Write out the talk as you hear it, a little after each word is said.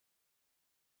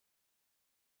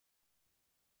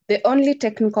The only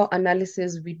technical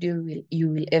analysis video you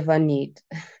will ever need.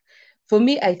 For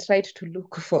me, I tried to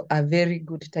look for a very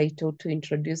good title to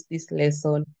introduce this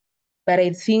lesson, but I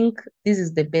think this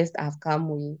is the best I've come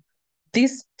with.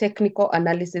 This technical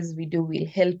analysis video will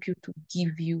help you to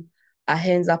give you a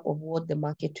hands up of what the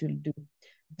market will do.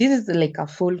 This is like a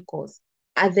full course.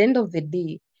 At the end of the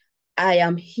day, I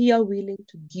am here willing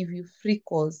to give you free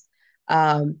course.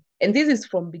 And this is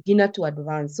from beginner to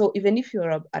advanced. So even if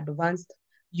you're advanced,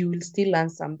 you will still learn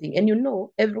something. And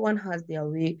everyone has their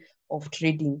way of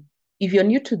trading. If you're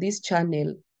new to this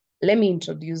channel, let me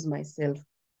introduce myself.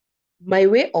 My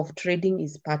way of trading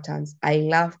is patterns. I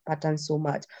love patterns so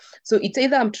much. So it's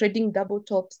either I'm trading double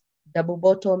tops, double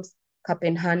bottoms, cup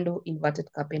and handle,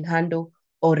 inverted cup and handle,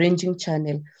 or ranging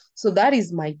channel. So that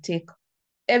is my take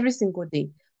every single day.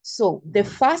 So the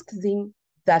first thing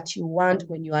that you want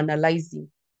when you're analyzing,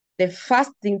 the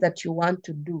first thing that you want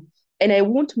to do, and I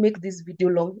won't make this video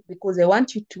long because I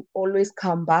want you to always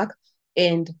come back,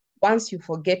 and once you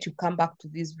forget, you come back to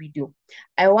this video.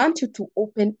 I want you to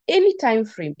open any time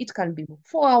frame. It can be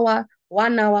 4 hours,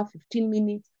 1 hour, 15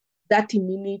 minutes, 30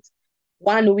 minutes,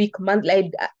 1 week, month.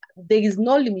 Like there is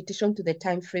no limitation to the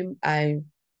time frame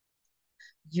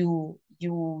you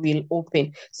will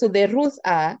open. So the rules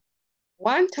are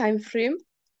one time frame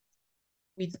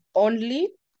with only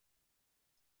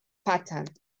pattern.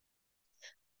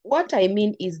 What I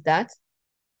mean is that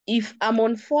if I'm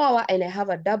on 4 hour and I have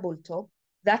a double top,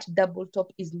 that double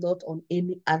top is not on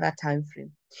any other time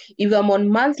frame. If I'm on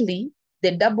monthly,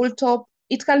 the double top,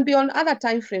 it can be on other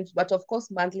time frames, but of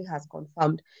course, monthly has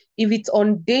confirmed. If it's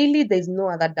on daily, there's no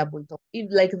other double top, if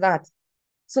like that.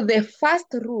 So the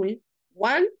first rule,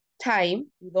 one time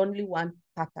with only one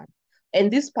pattern.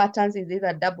 And these patterns is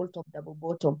either double top, double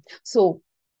bottom. So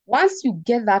once you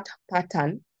get that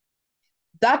pattern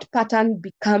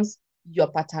becomes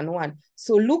your pattern one.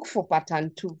 So look for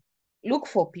pattern two. Look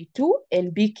for P2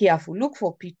 and be careful. Look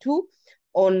for P2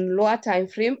 on lower time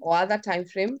frame or other time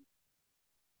frame,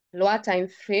 lower time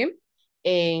frame,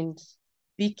 and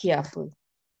be careful.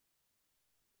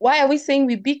 Why are we saying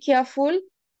we be careful?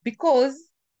 Because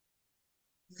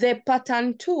the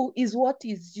pattern two is what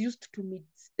is used to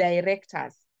misdirect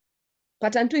us.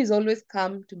 Pattern two is always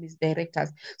come to misdirect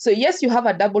us. So yes, you have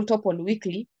a double top on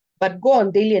weekly, but go on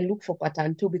daily and look for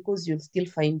pattern two because you'll still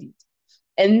find it.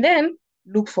 And then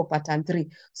look for pattern three.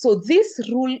 So this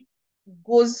rule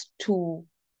goes to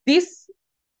this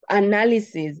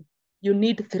analysis, you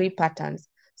need 3 patterns.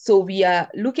 So we are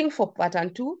looking for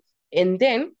pattern 2 and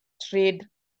then trade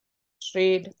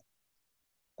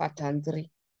pattern 3.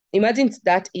 Imagine it's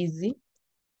that easy.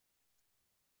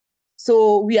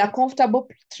 So we are comfortable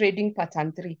trading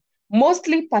pattern 3.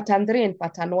 Mostly pattern 3 and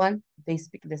pattern 1, they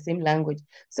speak the same language.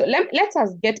 So let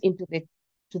us get into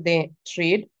the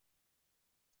trade.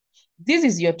 This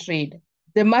is your trade.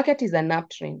 The market is an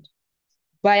uptrend.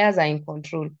 Buyers are in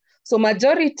control. So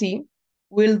majority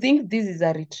will think this is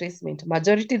a retracement.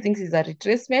 Majority thinks it's a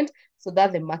retracement so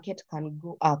that the market can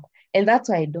go up. And that's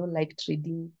why I don't like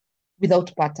trading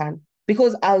without pattern,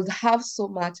 because I'll have so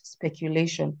much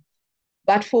speculation.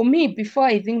 But for me, before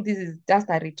I think this is just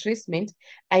a retracement,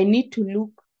 I need to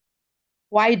look,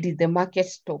 why did the market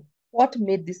stop? What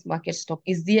made this market stop?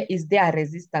 Is there a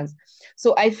resistance?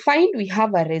 So I find we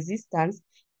have a resistance,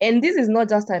 and this is not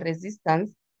just a resistance,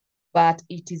 but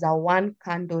it is a 1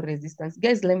 candle resistance.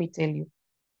 Guys, let me tell you,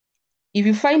 if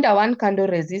you find a 1 candle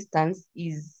resistance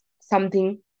is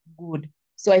something good.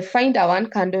 So I find a 1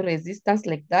 candle resistance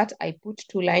like that. I put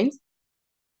 2 lines.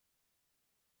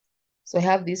 So I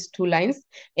have these 2 lines,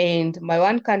 and my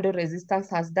 1 candle resistance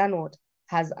has done what?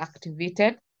 Has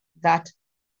activated that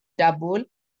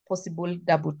possible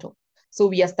double top. So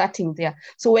we are starting there.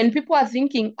 So when people are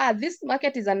thinking, this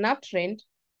market is an uptrend,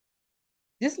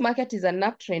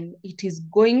 it is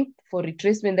going for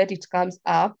retracement that it comes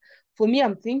up. For me,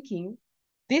 I'm thinking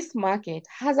this market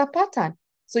has a pattern.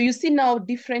 So you see now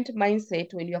different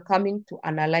mindset when you're coming to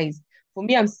analyze. For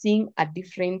me, I'm seeing a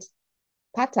different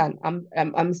pattern.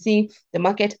 I'm seeing the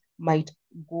market might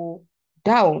go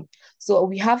down. So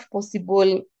we have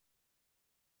possible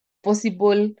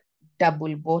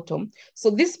double bottom. So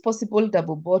this possible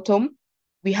double bottom,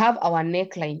 we have our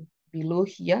neckline below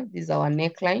here. This is our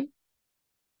neckline.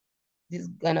 This is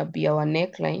gonna be our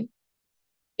neckline,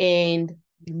 and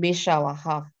we measure our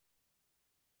half.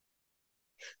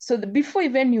 So before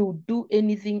even you do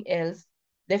anything else,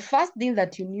 the first thing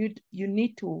that you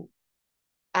need to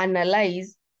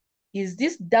analyze is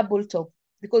this double top,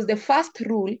 because the first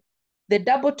rule, the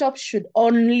double top should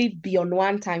only be on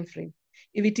 1 time frame.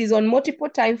 If it is on multiple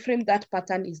time frame, that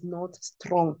pattern is not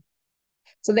strong.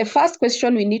 So the first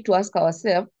question we need to ask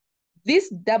ourselves, This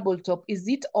double top, is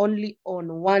it only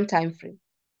on one time frame?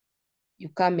 You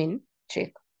come in,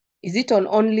 check. Is it on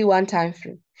only one time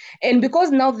frame? And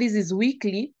because now this is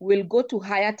weekly, we'll go to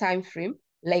higher time frame,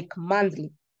 like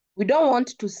monthly. We don't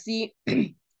want to see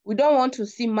we don't want to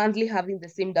see monthly having the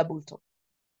same double top.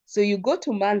 So you go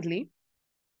to monthly.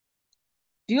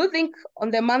 Do you think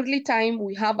on the monthly time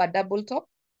we have a double top?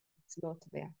 It's not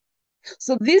there.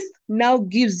 So this now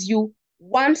gives you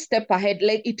one step ahead,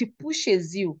 like it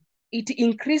pushes you. It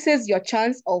increases your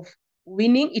chance of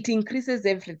winning. It increases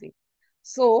everything.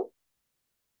 So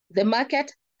the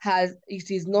market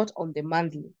it is not on the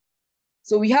monthly.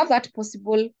 So we have that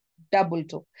possible double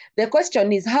top. The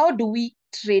question is, how do we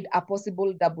trade a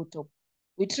possible double top?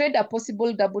 We trade a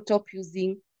possible double top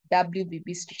using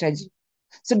WBB strategy.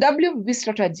 So WBB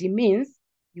strategy means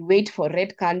you wait for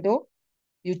red candle,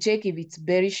 you check if it's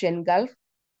bearish engulf.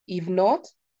 If not,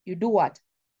 you do what?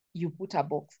 You put a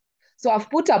box. So I've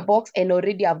put a box and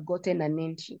already I've gotten an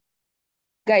entry.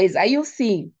 Guys, are you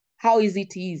seeing how easy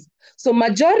it is? So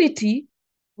majority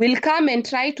will come and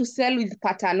try to sell with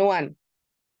pattern one.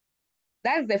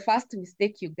 That's the first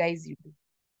mistake you guys you do.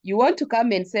 You want to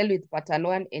come and sell with pattern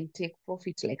one and take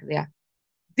profit like there.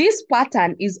 This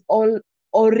pattern is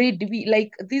already,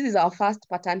 like this is our first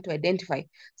pattern to identify.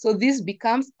 So this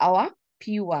becomes our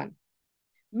P1.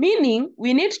 Meaning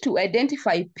we need to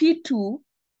identify P2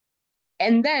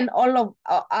 and then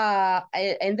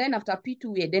and then after P2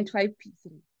 we identify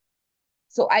P3.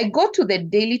 So I go to the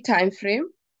daily time frame.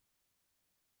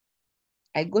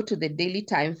 I go to the daily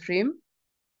time frame.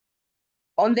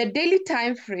 On the daily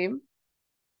time frame,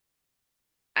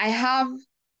 I have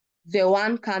the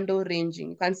one candle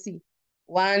ranging. You can see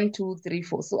 1, 2, 3,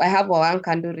 4. So I have a one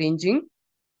candle ranging.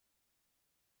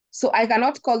 So I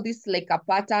cannot call this like a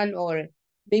pattern, or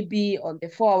maybe on the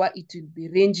 4-hour it will be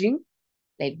ranging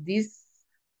like this.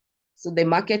 So the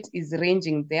market is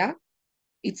ranging there.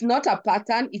 It's not a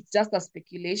pattern, it's just a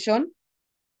speculation.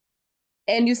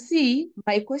 And you see,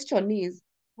 my question is,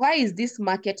 why is this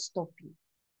market stopping?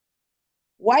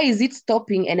 Why is it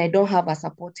stopping and I don't have a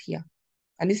support here?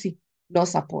 And you see, no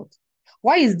support.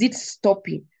 Why is it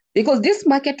stopping? Because this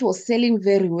market was selling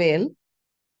very well,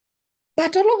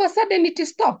 but all of a sudden it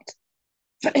stopped.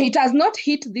 It has not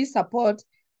hit this support,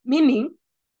 meaning,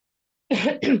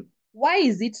 why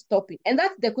is it stopping? And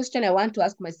that's the question I want to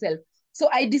ask myself. So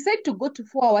I decide to go to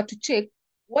 4-hour to check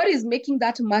what is making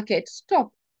that market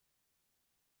stop.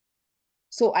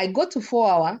 So I go to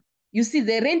 4-hour. You see,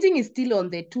 the ranging is still on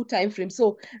the 2 time frame.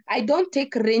 So I don't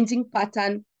take ranging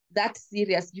pattern that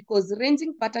serious, because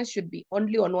ranging pattern should be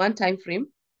only on 1 time frame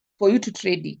for you to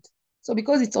trade it. So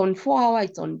because it's on 4-hour,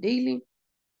 it's on daily,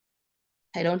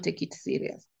 I don't take it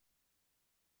serious.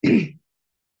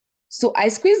 So I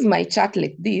squeeze my chart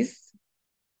like this,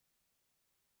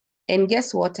 and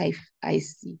guess what I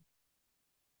see?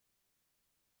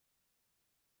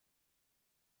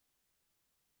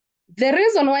 The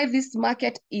reason why this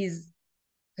market is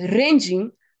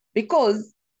ranging,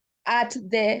 because at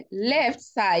the left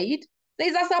side,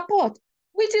 there's a support,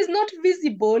 which is not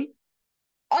visible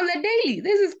on the daily.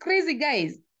 This is crazy,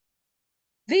 guys.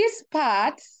 This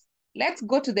part, let's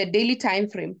go to the daily time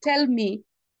frame. Tell me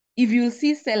if you'll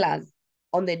see sellers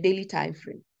on the daily time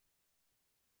frame.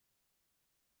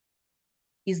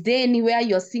 Is there anywhere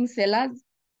you're seeing sellers?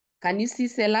 Can you see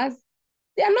sellers?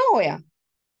 They are nowhere.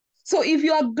 So if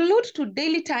you are glued to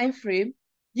daily time frame,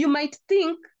 you might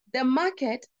think the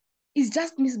market is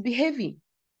just misbehaving.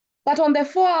 But on the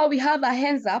 4-hour, we have a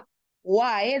hands up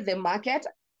why the market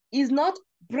is not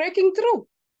breaking through.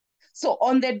 So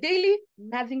on the daily,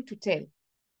 nothing to tell.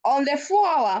 On the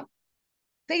 4-hour,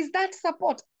 there's that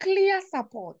support, clear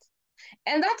support.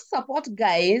 And that support,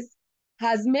 guys,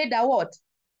 has made a what?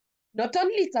 Not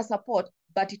only it's a support,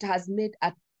 but it has made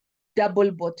a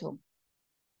double bottom.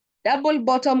 Double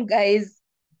bottom, guys,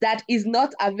 that is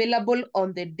not available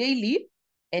on the daily,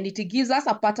 and it gives us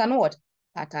a pattern what?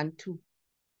 Pattern 2.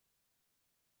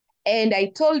 And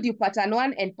I told you pattern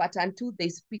 1 and pattern 2, they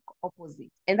speak opposite.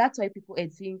 And that's why people, I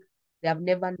think, they have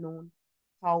never known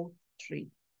how to trade.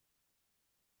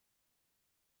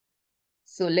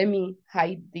 So let me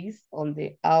hide this on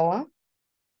the hour.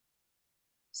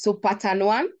 So pattern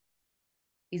 1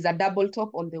 is a double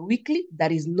top on the weekly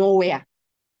that is nowhere.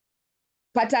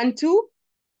 Pattern 2,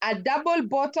 a double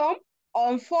bottom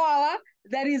on 4-hour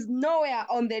that is nowhere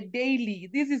on the daily.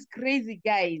 This is crazy,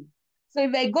 guys. So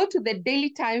if I go to the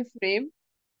daily time frame,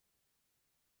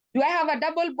 do I have a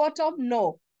double bottom?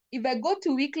 No. If I go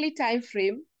to weekly time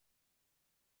frame,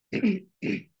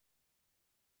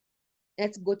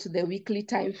 let's go to the weekly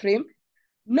time frame.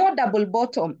 No double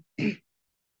bottom.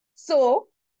 So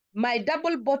My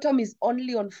double bottom is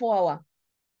only on 4 hour,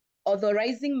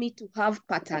 authorizing me to have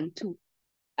pattern 2.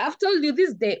 I've told you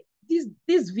this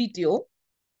video,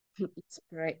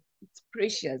 it's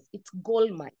precious, it's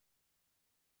gold mine.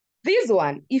 This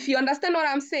one, if you understand what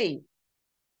I'm saying.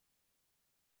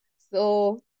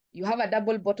 So you have a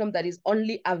double bottom that is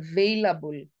only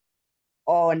available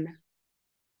on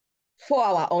 4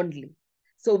 hour only.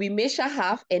 So we measure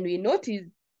half and we notice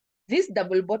this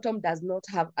double bottom does not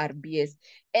have RBS.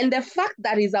 And the fact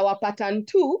that is our pattern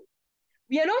 2,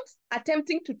 we are not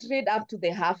attempting to trade up to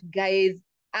the half, guys,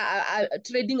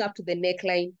 trading up to the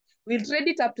neckline. We'll trade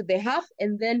it up to the half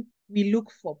and then we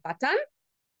look for pattern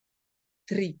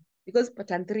 3 because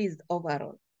pattern 3 is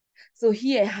overall. So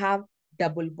here I have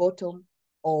double bottom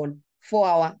on 4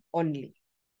 hour only.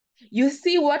 You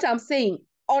see what I'm saying?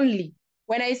 Only.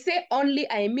 When I say only,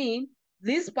 I mean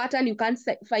this pattern, you can't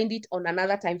find it on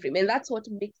another time frame. And that's what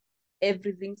makes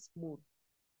everything smooth.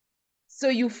 So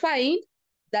you find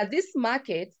that this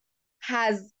market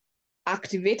has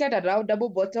activated around double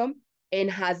bottom and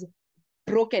has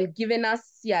broken, given us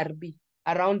CRB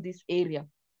around this area.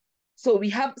 So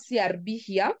we have CRB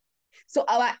here. So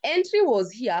our entry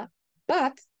was here,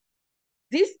 but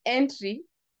this entry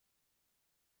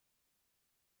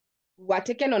were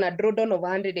taken on a drawdown of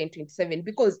 127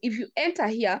 because if you enter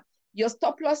here, your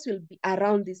stop loss will be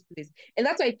around this place. And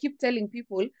that's why I keep telling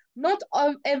people, not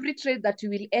every trade that you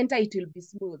will enter, it will be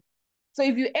smooth. So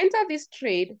if you enter this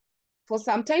trade, for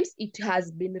sometimes it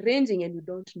has been ranging and you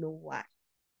don't know why.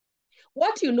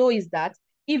 What you know is that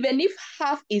even if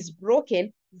half is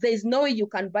broken, there's no way you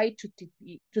can buy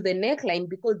to the neckline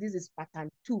because this is pattern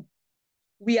 2.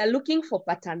 We are looking for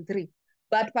pattern 3.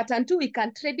 But pattern 2, we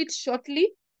can trade it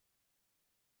shortly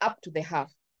up to the half.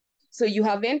 So you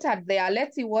have entered there.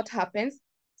 Let's see what happens.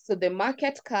 So the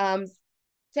market comes,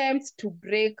 attempts to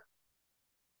break.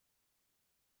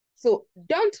 So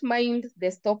don't mind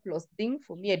the stop loss thing.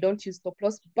 For me, I don't use stop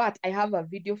loss, but I have a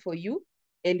video for you.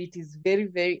 And it is very,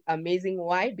 very amazing.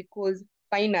 Why? Because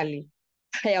finally,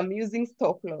 I am using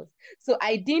stop loss. So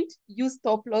I didn't use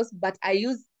stop loss, but I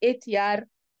use ATR.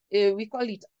 We call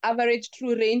it average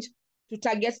true range to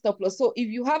target stop loss. So if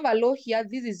you have a low here,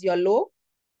 this is your low.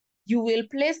 You will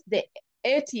place the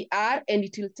ATR and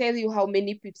it will tell you how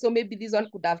many pips. So maybe this one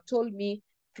could have told me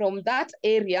from that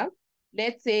area,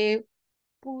 let's say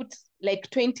put like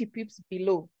 20 pips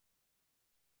below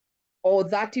or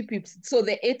 30 pips. So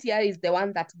the ATR is the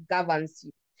one that governs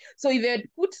you. So if you had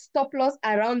put stop loss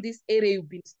around this area, you've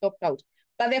been stopped out.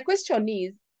 But the question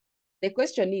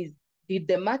is, did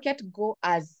the market go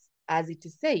as it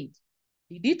is said?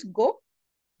 Did it go?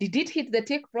 Did it hit the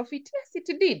take profit? Yes,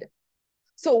 it did.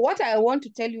 So what I want to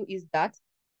tell you is that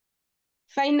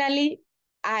finally,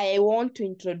 I want to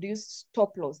introduce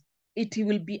stop loss. It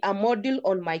will be a module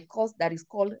on my course that is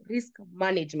called risk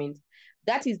management.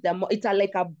 That is it's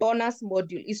like a bonus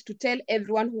module. It's to tell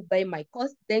everyone who buy my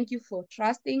course, thank you for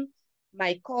trusting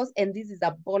my course. And this is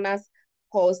a bonus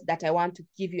course that I want to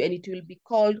give you. And it will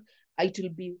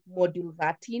be module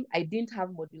 13. I didn't have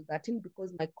module 13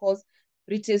 because my course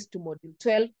reaches to module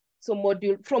 12. So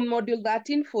from module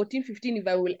 13, 14, 15, if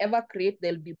I will ever create,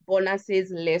 there'll be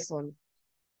bonuses lessons.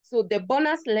 So the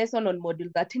bonus lesson on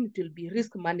module 13, it will be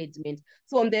risk management.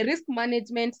 So on the risk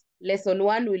management, lesson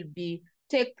 1 will be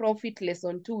take profit,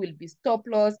 lesson 2 will be stop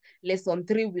loss, lesson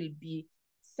 3 will be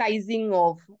sizing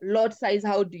of lot size,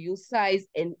 how do you size,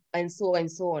 and so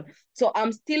on. So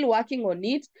I'm still working on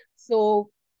it.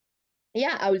 So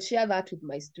yeah, I will share that with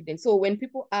my students. So when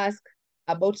people ask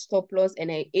about stop loss and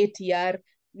ATR,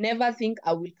 never think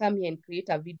I will come here and create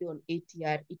a video on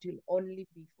ATR. It will only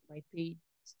be for my paid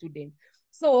students.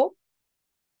 So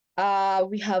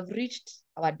we have reached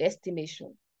our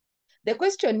destination. The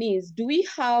question is, do we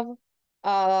have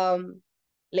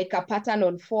like a pattern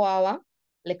on 4 hour,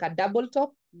 like a double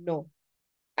top? No.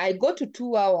 I go to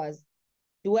 2 hours.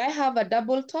 Do I have a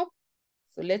double top?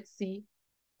 So let's see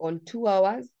on 2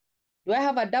 hours. Do I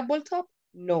have a double top?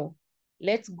 No.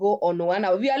 Let's go on 1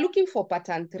 hour. We are looking for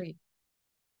pattern 3.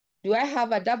 Do I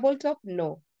have a double top?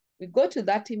 No. We go to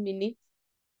 30 minutes.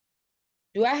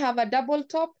 Do I have a double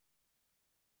top?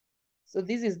 So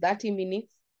this is 30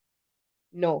 minutes.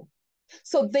 No.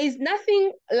 So there's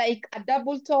nothing like a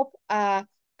double top at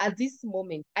this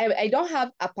moment. I don't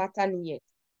have a pattern yet.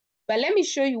 But let me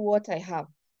show you what I have.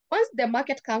 Once the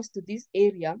market comes to this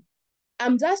area,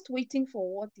 I'm just waiting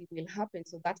for what will happen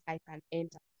so that I can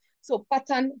enter. So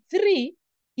pattern 3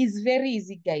 is very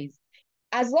easy, guys.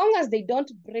 As long as they don't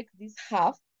break this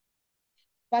half,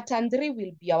 pattern 3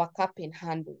 will be our cup and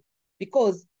handle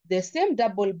because the same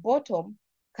double bottom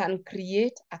can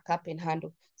create a cup and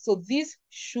handle. So this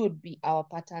should be our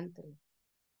pattern 3.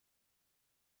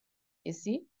 You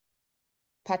see,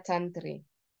 pattern 3.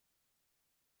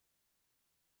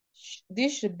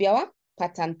 This should be our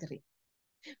pattern 3.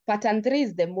 Pattern 3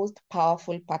 is the most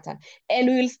powerful pattern. And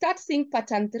we will start seeing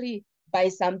pattern 3 by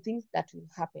some things that will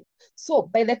happen. So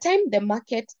by the time the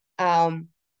market,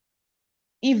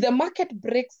 if the market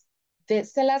breaks, the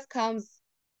sellers comes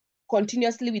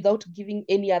continuously without giving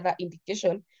any other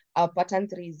indication, our pattern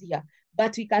 3 is here.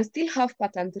 But we can still have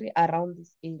pattern 3 around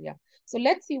this area. So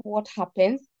let's see what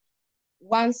happens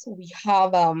once we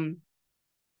have,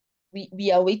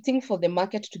 we are waiting for the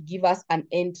market to give us an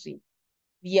entry.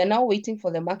 We are now waiting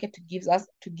for the market to give us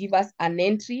an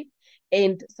entry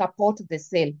and support the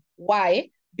sell. Why?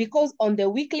 Because on the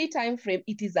weekly time frame,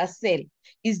 it is a sell.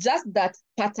 It's just that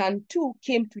pattern 2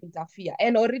 came to interfere.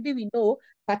 And already we know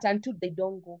pattern 2, they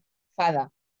don't go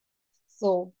further.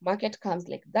 So market comes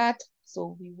like that.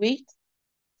 So we wait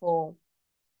for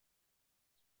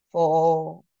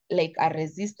like a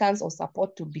resistance or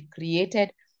support to be created.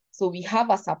 So we have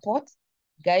a support,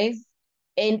 guys.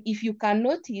 And if you can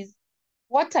notice,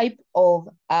 what type of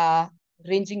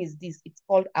ranging is this? It's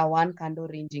called a one candle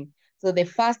ranging. So the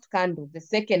first candle, the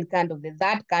second candle, the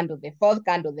third candle, the fourth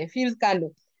candle, the fifth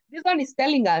candle. This one is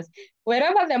telling us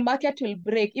wherever the market will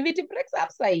break, if it breaks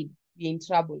upside, we're in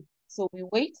trouble. So we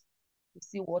wait to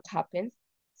see what happens.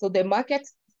 So the market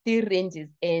still ranges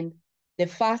and the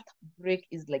first break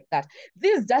is like that.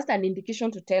 This is just an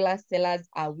indication to tell us sellers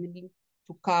are willing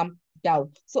to come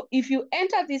down. So if you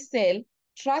enter this sell,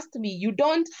 trust me,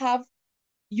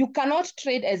 you cannot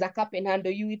trade as a cup and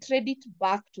handle. You will trade it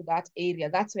back to that area.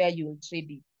 That's where you will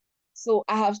trade it. So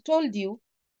I have told you,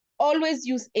 always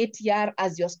use ATR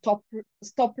as your stop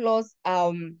loss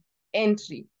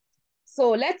entry.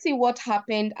 So let's see what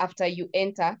happened after you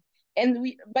enter.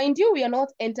 And mind you, we are not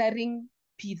entering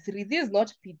P3. This is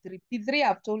not P3. P3,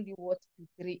 I've told you what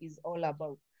P3 is all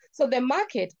about. So the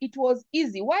market, it was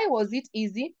easy. Why was it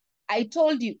easy? I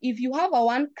told you, if you have a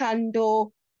one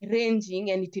candle ranging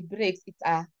and it breaks, it's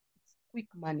quick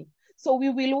money. So we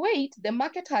will wait. The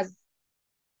market has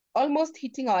almost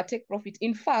hitting our take profit.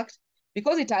 In fact,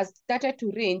 because it has started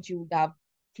to range, you would have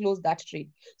closed that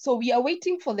trade. So we are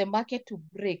waiting for the market to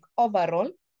break. Overall,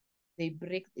 they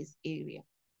break this area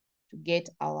to get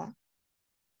our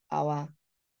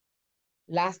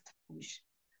last push.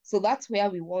 So that's where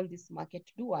we want this market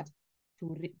to do what?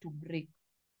 To break.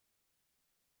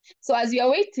 So as we are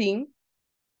waiting,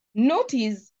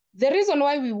 notice the reason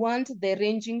why we want the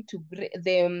ranging to break,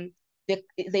 the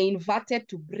inverted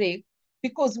to break,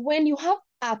 because when you have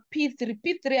a P3,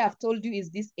 P3 I've told you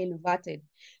is this inverted.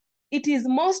 It is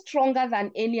more stronger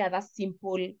than any other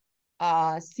simple, we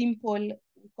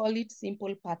call it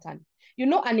simple pattern. You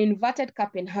know, an inverted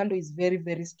cup and handle is very,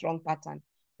 very strong pattern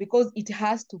because it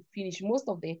has to finish most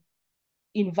of the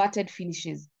inverted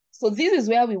finishes. So this is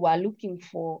where we were looking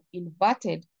for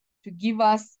inverted to give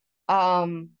us,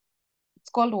 it's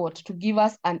called what? To give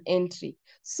us an entry.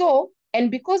 So,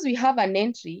 and because we have an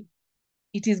entry,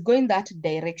 it is going that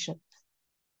direction.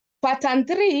 Pattern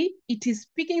 3, it is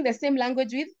speaking the same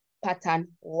language with pattern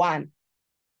 1.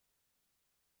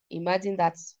 Imagine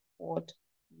that's what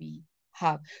we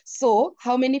have. So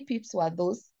how many pips were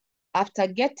those? After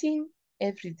getting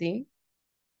everything,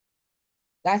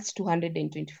 that's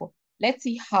 224. Let's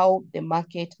see how the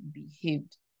market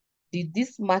behaved. Did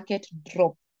this market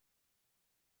drop?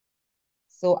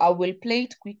 So I will play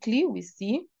it quickly. We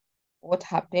see what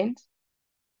happened.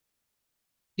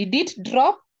 Did it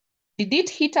drop? Did it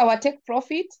hit our take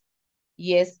profit?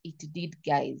 Yes, it did,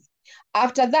 guys.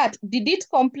 After that, did it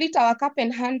complete our cup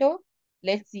and handle?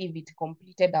 Let's see if it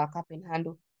completed our cup and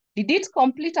handle. Did it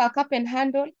complete our cup and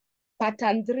handle?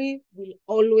 Pattern 3 will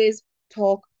always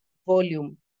talk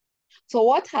volume. So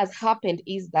what has happened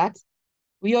is that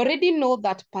we already know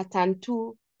that pattern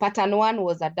 1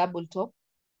 was a double top.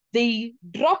 They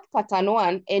dropped pattern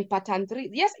 1 and pattern 3.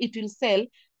 Yes, it will sell,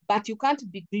 but you can't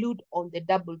be glued on the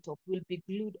double top. We'll be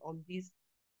glued on this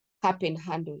cup and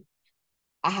handle.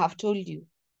 I have told you,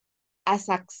 a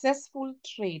successful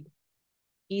trade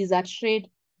is a trade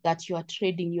that you are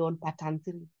trading you on pattern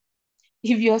 3.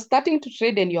 If you're starting to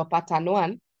trade in your pattern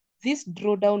 1, this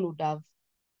drawdown would have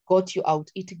got you out.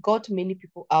 It got many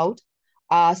people out,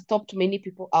 stopped many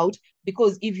people out,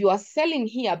 because if you are selling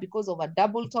here because of a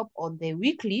double top on the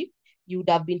weekly, you would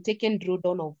have been taken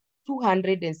drawdown of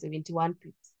 271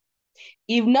 pips.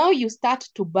 If now you start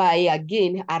to buy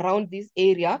again around this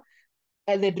area,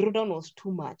 the drawdown was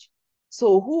too much.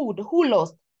 So who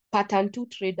lost? Pattern 2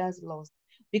 traders lost.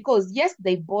 Because yes,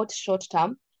 they bought short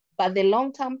term, but the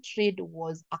long-term trade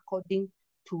was according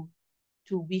to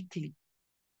weekly.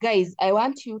 Guys, I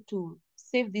want you to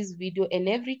save this video, and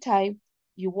every time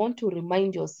you want to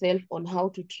remind yourself on how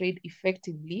to trade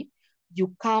effectively,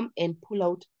 you come and pull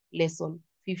out lesson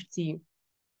 50,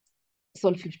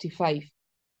 lesson 55.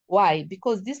 Why?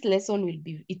 Because this lesson will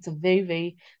be, it's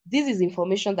a this is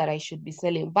information that I should be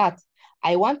selling, but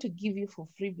I want to give you for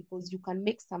free because you can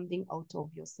make something out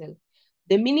of yourself.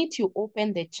 The minute you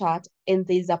open the chart and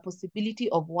there's a possibility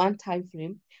of one time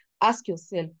frame, ask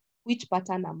yourself, which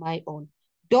pattern am I on?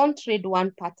 Don't trade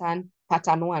one pattern,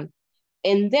 pattern one.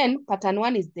 And then pattern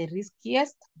one is the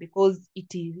riskiest because it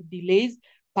delays.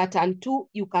 Pattern two,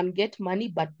 you can get money,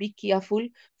 but be careful.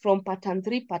 From pattern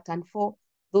three, pattern four,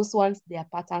 those ones, they are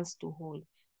patterns to hold.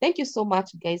 Thank you so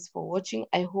much, guys, for watching.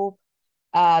 I hope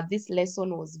this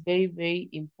lesson was very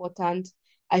important.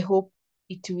 I hope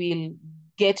it will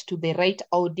get to the right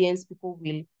audience. People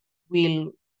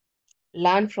will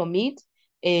learn from it.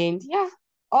 And yeah,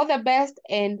 all the best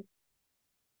and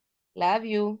love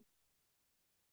you.